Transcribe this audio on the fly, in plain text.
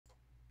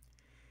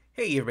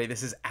Hey everybody,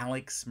 this is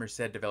Alex,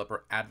 Merced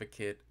developer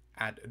advocate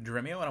at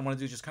Dremio, and I want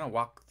to do just kind of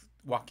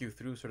walk you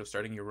through sort of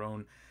starting your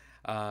own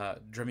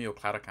Dremio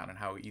Cloud account and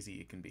how easy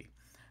it can be.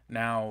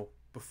 Now,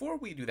 before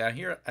we do that,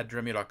 here at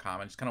Dremio.com,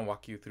 I'm just kind of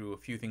walk you through a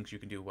few things you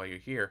can do while you're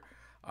here.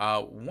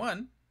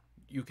 One,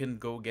 you can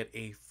go get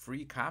a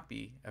free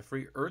copy, a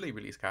free early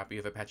release copy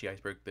of Apache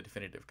Iceberg, the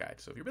definitive guide.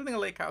 So if you're building a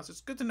Lakehouse,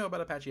 it's good to know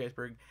about Apache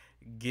Iceberg.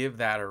 Give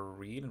that a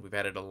read. And we've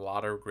added a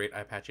lot of great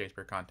Apache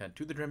Iceberg content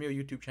to the Dremio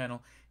YouTube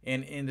channel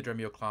and in the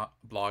Dremio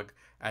blog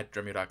at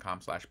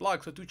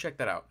dremio.com/blog. So do check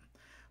that out.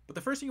 But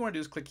the first thing you want to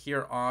do is click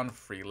here on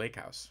Free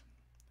Lakehouse.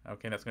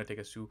 Okay, that's going to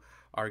take us to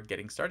our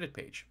Getting Started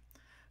page.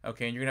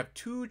 Okay, and you're gonna have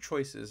two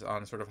choices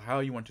on sort of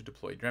how you want to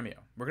deploy Dremio.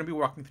 We're gonna be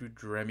walking through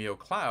Dremio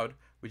Cloud,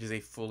 which is a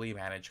fully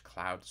managed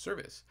cloud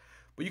service.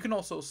 But you can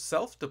also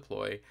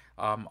self-deploy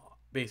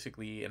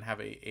basically and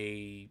have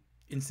a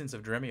instance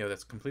of Dremio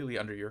that's completely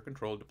under your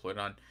control, deployed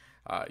on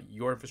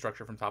your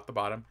infrastructure from top to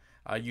bottom,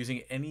 using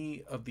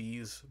any of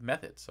these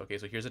methods. Okay,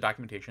 so here's a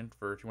documentation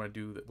for if you want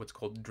to do what's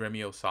called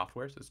Dremio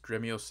software. So it's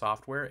Dremio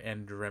software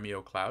and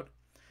Dremio Cloud.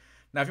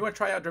 Now, if you want to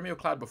try out Dremio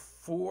Cloud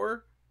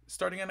before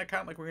starting an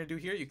account like we're going to do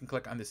here, you can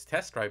click on this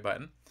test drive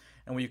button.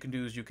 And what you can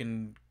do is you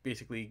can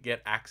basically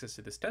get access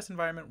to this test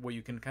environment where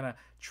you can kind of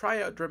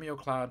try out Dremio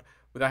Cloud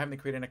without having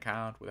to create an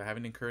account, without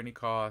having to incur any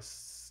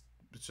costs.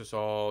 It's just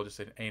all just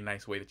a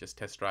nice way to just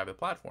test drive the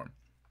platform.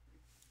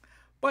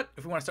 But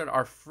if we want to start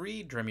our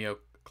free Dremio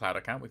Cloud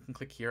account, we can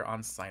click here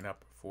on sign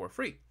up for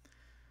free.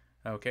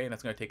 Okay, and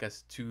that's going to take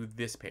us to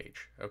this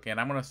page. Okay,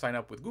 and I'm going to sign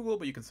up with Google,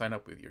 but you can sign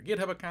up with your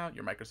GitHub account,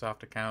 your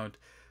Microsoft account,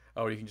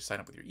 or you can just sign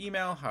up with your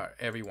email,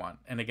 however you want.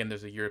 And again,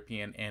 there's a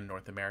European and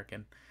North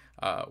American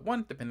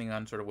one, depending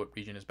on sort of what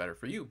region is better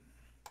for you.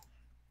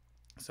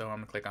 So I'm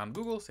gonna click on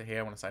Google, say, hey,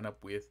 I wanna sign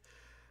up with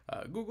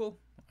Google,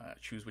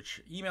 choose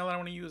which email I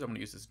wanna use. I'm gonna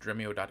use this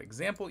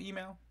dremio.example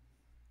email.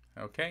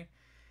 Okay,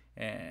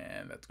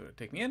 and that's gonna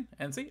take me in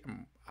and see,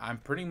 I'm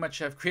pretty much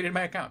have created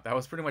my account. That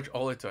was pretty much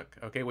all it took.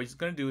 Okay, what it's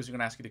gonna do is you're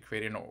gonna ask you to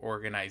create an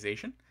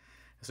organization.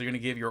 So you're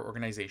gonna give your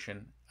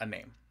organization a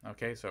name.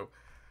 Okay, so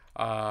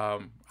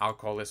I'll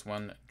call this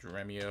one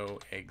Dremio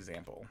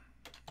example.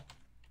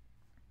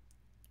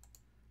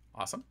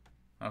 Awesome.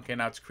 Okay,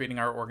 now it's creating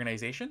our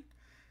organization.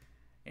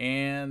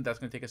 And that's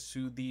going to take us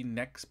to the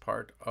next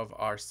part of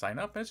our sign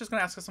up. And it's just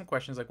going to ask us some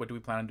questions like, what do we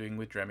plan on doing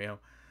with Dremio?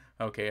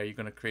 Okay, are you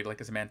going to create like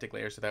a semantic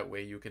layer so that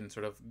way you can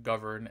sort of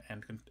govern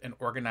and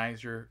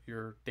organize your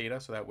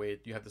data so that way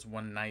you have this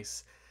one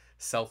nice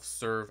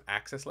self-serve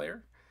access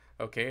layer?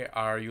 Okay,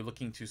 are you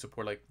looking to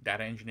support like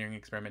data engineering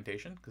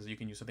experimentation? Because you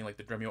can use something like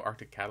the Dremio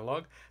Arctic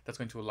catalog that's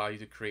going to allow you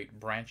to create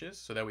branches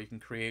so that way you can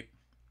create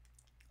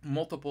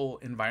multiple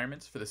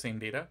environments for the same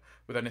data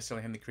without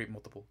necessarily having to create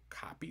multiple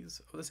copies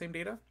of the same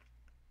data.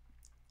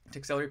 To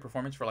accelerate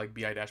performance for like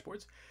BI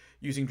dashboards,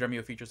 using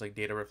Dremio features like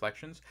data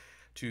reflections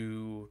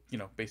to,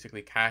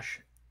 basically cache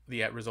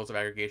the results of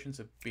aggregations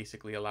to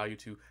basically allow you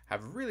to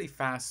have really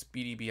fast,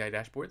 speedy BI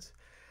dashboards.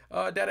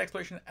 Data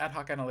exploration, ad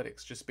hoc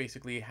analytics, just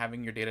basically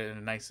having your data in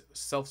a nice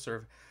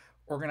self-serve,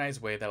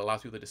 organized way that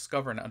allows people to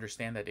discover and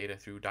understand that data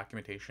through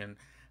documentation,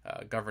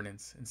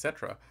 governance,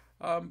 etc.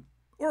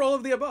 Or all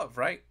of the above,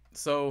 right?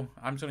 So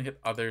I'm just going to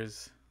hit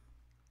others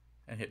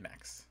and hit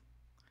next.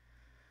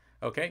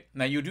 Okay,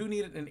 now you do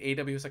need an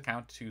AWS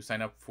account to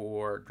sign up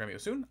for Dremio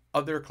soon.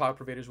 Other cloud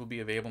providers will be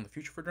available in the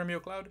future for Dremio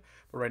Cloud,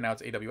 but right now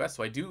it's AWS.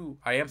 So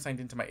I am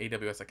signed into my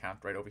AWS account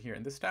right over here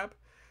in this tab.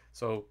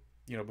 So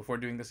before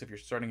doing this, if you're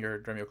starting your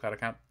Dremio Cloud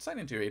account, sign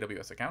into your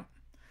AWS account.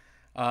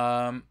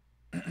 And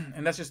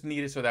that's just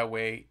needed so that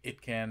way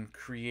it can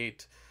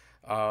create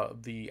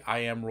the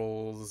IAM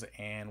roles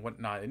and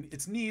whatnot. And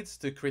it needs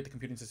to create the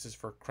computing systems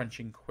for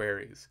crunching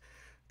queries.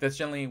 That's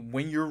generally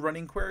when you're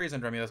running queries on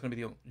Dremio, that's going to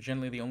be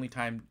generally the only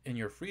time in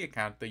your free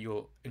account that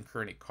you'll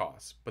incur any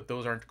costs. But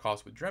those aren't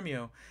costs with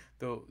Dremio,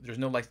 though there's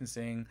no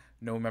licensing,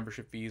 no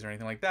membership fees or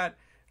anything like that.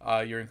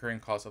 You're incurring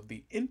costs of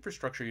the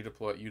infrastructure you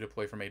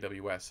deploy from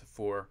AWS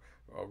for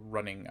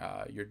running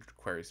your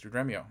queries through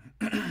Dremio,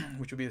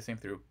 which will be the same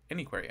through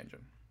any query engine.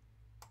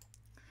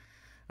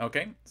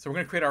 Okay, so we're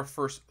going to create our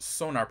first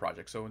Sonar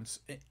project. So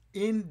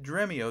in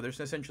Dremio, there's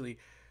essentially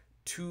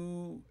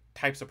two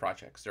types of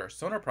projects. There are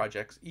Sonar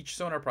projects. Each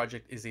Sonar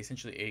project is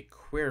essentially a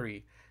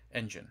query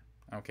engine.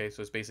 Okay,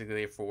 so it's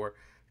basically for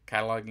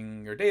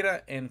cataloging your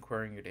data and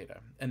querying your data.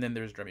 And then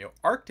there's Dremio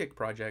Arctic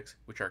projects,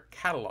 which are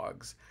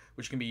catalogs,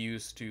 which can be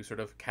used to sort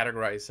of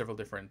categorize several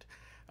different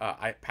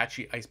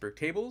Apache Iceberg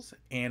tables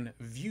and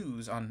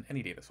views on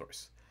any data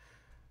source.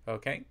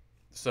 Okay,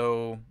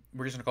 so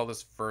we're just going to call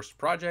this first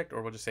project,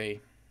 or we'll just say,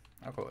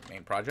 I'll call it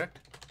main project.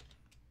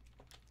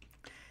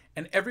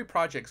 And every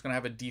project is going to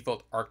have a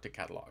default Arctic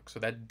catalog. So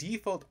that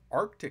default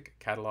Arctic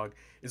catalog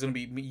is going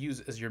to be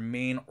used as your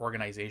main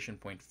organization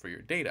point for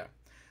your data.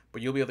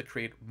 But you'll be able to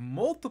create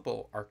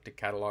multiple Arctic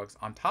catalogs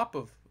on top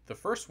of the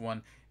first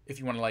one if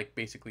you want to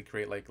basically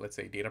create let's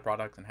say data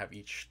products and have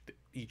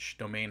each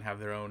domain have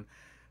their own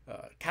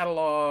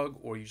catalog,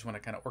 or you just want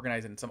to kind of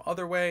organize it in some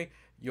other way,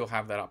 you'll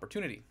have that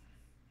opportunity.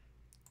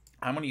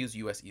 I'm going to use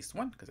US East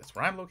 1 because that's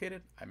where I'm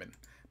located. I'm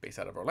based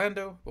out of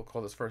Orlando. We'll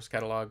call this first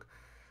catalog,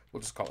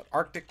 we'll just call it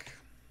Arctic.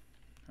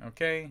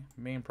 Okay,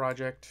 main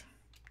project.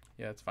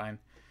 Yeah, that's fine.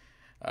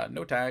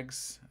 No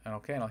tags.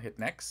 Okay, and I'll hit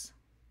next.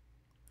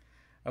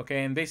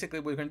 Okay, and basically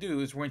what we're going to do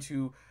is we're going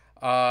to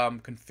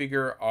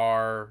configure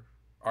our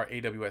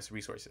AWS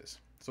resources.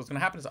 So what's going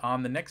to happen is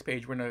on the next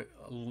page, we're going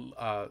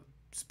to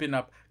spin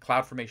up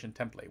CloudFormation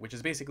template, which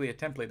is basically a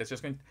template that's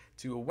just going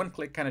to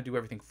one-click kind of do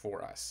everything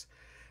for us.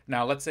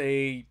 Now, let's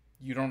say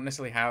you don't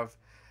necessarily have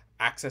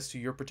access to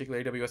your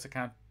particular AWS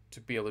account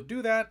to be able to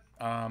do that.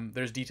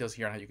 There's details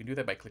here on how you can do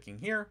that by clicking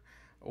here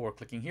or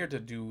clicking here to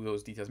do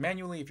those details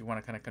manually. If you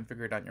want to kind of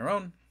configure it on your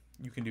own,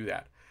 you can do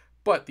that.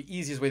 But the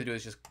easiest way to do it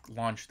is just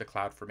launch the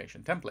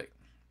CloudFormation template,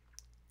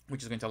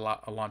 which is going to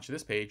launch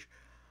this page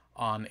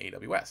on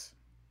AWS.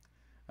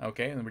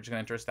 Okay, and we're just going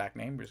to enter a stack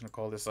name. We're just going to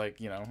call this like,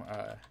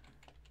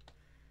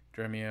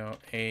 Dremio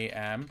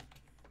AM,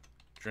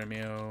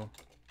 Dremio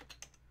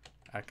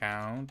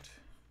account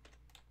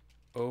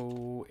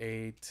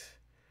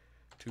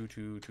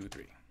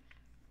 082223.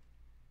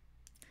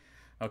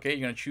 Okay,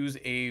 you're going to choose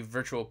a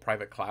virtual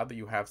private cloud that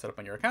you have set up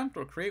on your account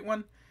or create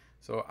one.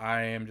 So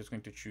I am just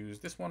going to choose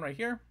this one right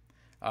here.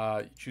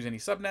 Choose any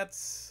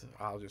subnets.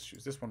 I'll just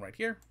choose this one right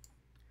here.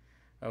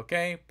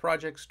 Okay,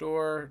 project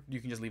store. You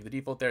can just leave the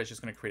default there. It's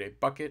just going to create a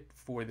bucket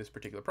for this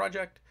particular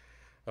project.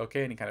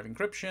 Okay, any kind of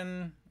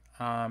encryption,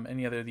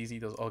 any other of these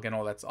details. Again,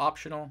 all that's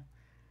optional.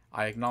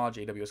 I acknowledge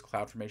AWS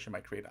CloudFormation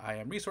by create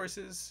IAM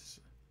resources,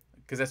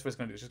 because that's what it's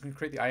going to do. It's just going to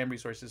create the IAM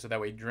resources so that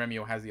way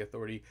Dremio has the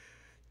authority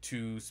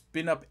to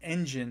spin up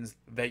engines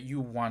that you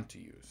want to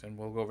use. And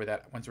we'll go over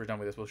that once we're done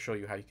with this. We'll show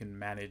you how you can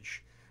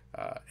manage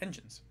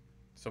engines.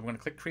 So I'm going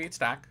to click Create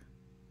Stack.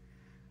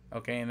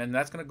 Okay, and then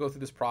that's going to go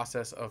through this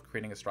process of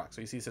creating a stack.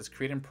 So you see it says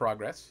Create in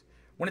Progress.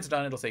 When it's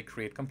done, it'll say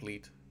Create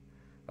Complete.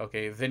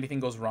 Okay, if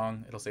anything goes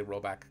wrong, it'll say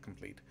Rollback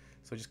Complete.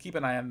 So just keep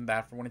an eye on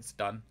that for when it's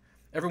done.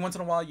 Every once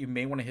in a while, you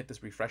may want to hit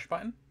this refresh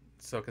button.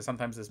 So, because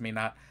sometimes this may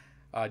not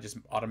just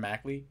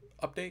automatically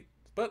update.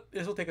 But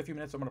this will take a few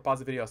minutes. So I'm going to pause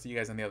the video. I'll see you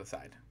guys on the other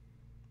side.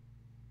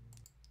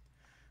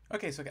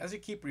 Okay, so as you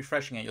keep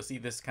refreshing it, you'll see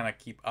this kind of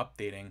keep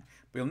updating.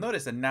 But you'll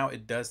notice that now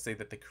it does say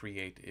that the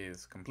create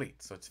is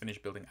complete. So it's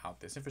finished building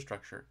out this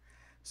infrastructure.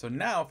 So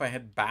now if I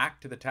head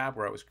back to the tab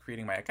where I was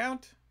creating my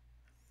account,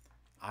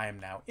 I am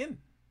now in.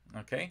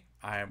 Okay,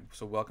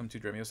 so welcome to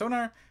Dremio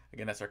Sonar.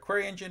 Again, that's our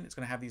query engine. It's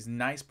going to have these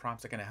nice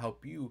prompts that kind of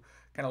help you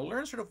kind of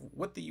learn sort of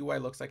what the UI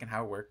looks like and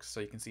how it works. So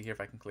you can see here if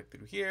I can click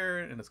through here,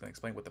 and it's going to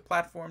explain what the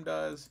platform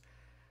does.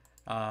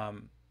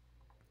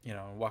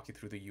 Walk you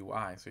through the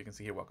UI. So you can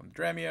see here, welcome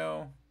to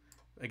Dremio.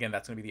 Again,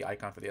 that's going to be the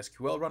icon for the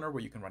SQL runner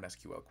where you can run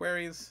SQL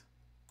queries.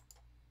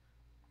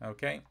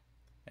 Okay,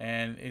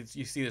 and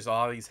you see there's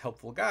all these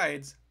helpful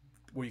guides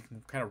where you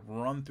can kind of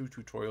run through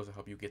tutorials to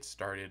help you get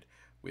started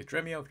with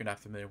Dremio if you're not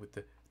familiar with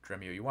the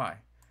Dremio UI.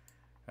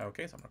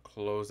 Okay, so I'm going to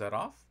close that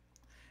off.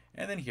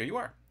 And then here you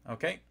are.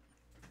 Okay,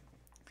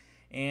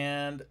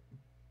 and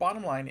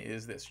bottom line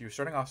is this. You're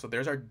starting off, so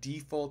there's our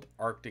default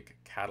Arctic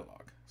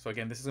catalog. So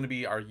again, this is going to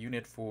be our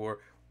unit for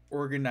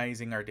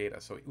organizing our data.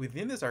 So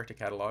within this Arctic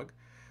catalog,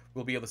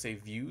 we'll be able to say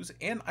views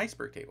and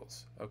iceberg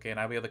tables. Okay, and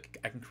I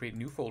can create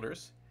new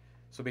folders.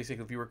 So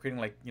basically, if you were creating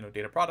like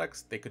data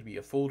products, they could be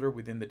a folder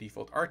within the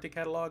default Arctic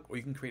catalog, or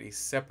you can create a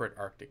separate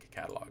Arctic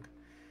catalog.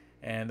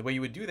 And the way you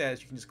would do that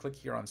is you can just click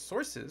here on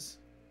sources,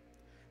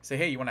 say,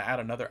 hey, you want to add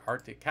another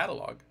Arctic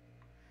catalog,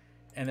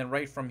 and then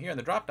right from here in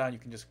the dropdown, you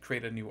can just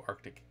create a new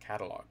Arctic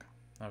catalog.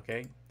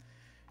 Okay,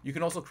 you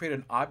can also create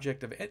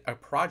a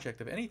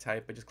project of any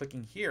type by just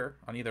clicking here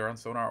on either on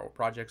Sonar or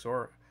projects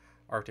or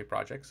Arctic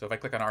project. So if I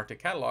click on Arctic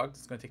catalog,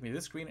 it's going to take me to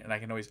this screen, and I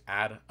can always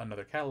add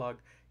another catalog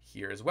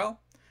here as well.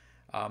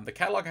 The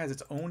catalog has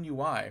its own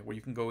UI where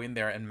you can go in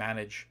there and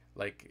manage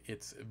like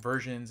its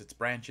versions, its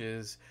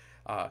branches,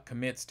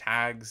 commits,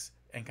 tags,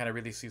 and kind of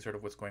really see sort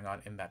of what's going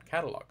on in that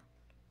catalog.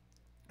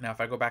 Now, if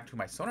I go back to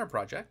my Sonar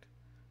project,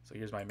 so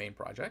here's my main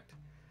project.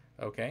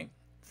 Okay,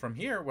 from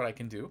here, what I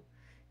can do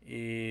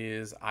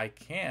is I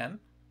can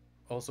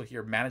also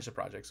here manage the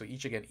project. So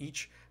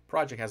each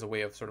project has a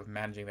way of sort of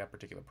managing that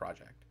particular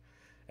project.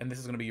 And this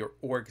is going to be your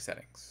org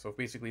settings. So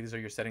basically, these are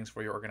your settings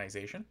for your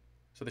organization.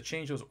 So to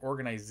change those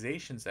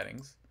organization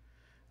settings,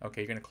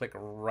 okay, you're going to click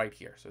right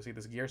here. So see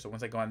this gear? So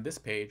once I go on this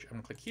page, I'm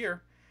going to click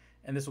here.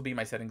 And this will be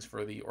my settings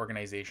for the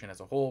organization as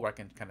a whole, where I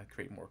can kind of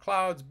create more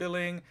clouds,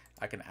 billing.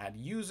 I can add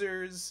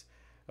users,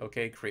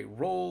 okay, create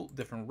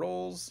different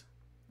roles,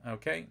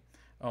 okay,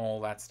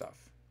 all that stuff.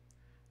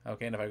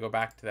 Okay, and if I go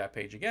back to that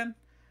page again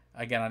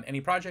on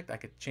any project, I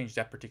could change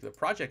that particular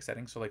project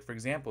setting. So like, for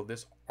example,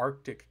 this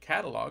Arctic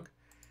catalog,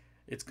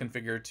 it's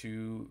configured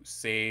to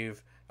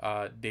save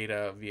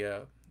data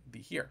via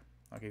here.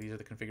 Okay, these are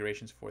the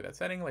configurations for that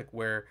setting, like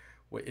where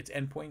its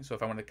endpoint. So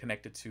if I want to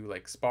connect it to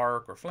like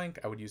Spark or Flink,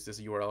 I would use this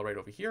URL right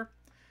over here.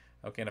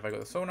 Okay, and if I go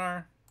to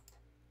Sonar,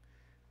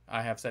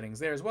 I have settings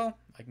there as well.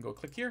 I can go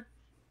click here,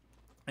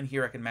 and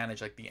here I can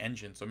manage like the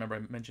engine. So remember I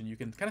mentioned you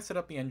can kind of set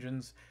up the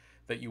engines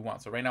that you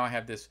want. So right now I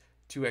have this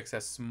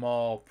 2XS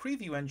small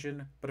preview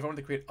engine. But if I want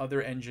to create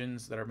other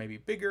engines that are maybe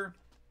bigger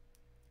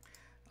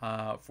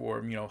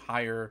for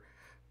higher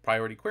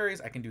priority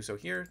queries, I can do so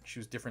here.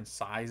 Choose different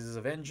sizes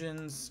of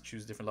engines,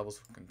 choose different levels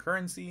of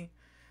concurrency.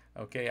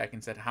 Okay, I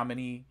can set how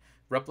many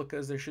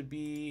replicas there should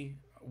be,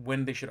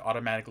 when they should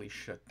automatically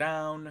shut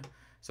down,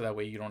 so that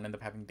way you don't end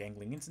up having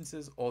dangling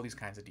instances, all these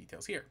kinds of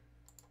details here.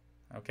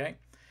 Okay,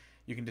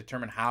 you can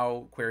determine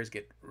how queries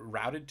get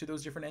routed to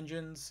those different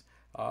engines,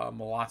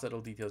 lots of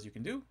little details you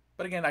can do.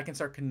 But again, I can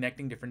start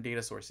connecting different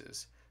data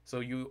sources. So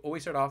you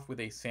always start off with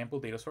a sample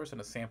data source and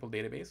a sample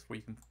database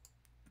where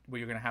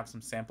you're going to have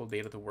some sample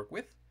data to work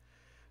with.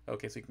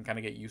 Okay, so you can kind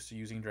of get used to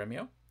using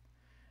Dremio.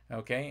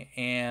 Okay,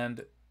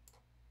 and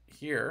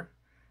here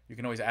you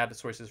can always add the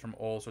sources from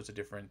all sorts of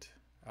different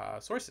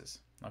sources.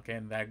 Okay,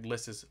 and that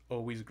list is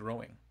always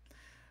growing.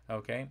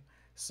 Okay,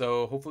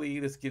 so hopefully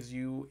this gives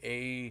you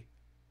a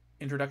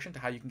introduction to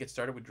how you can get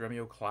started with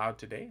Dremio Cloud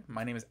today.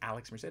 My name is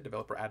Alex Merced,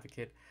 developer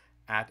advocate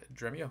at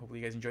Dremio. Hopefully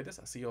you guys enjoyed this.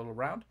 I'll see you all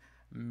around.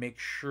 Make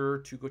sure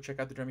to go check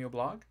out the Dremio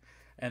blog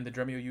and the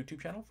Dremio YouTube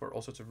channel for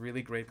all sorts of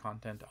really great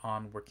content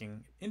on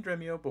working in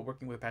Dremio, but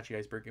working with Apache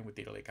Iceberg and with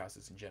data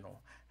lakehouses in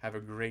general. Have a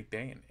great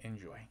day and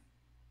enjoy.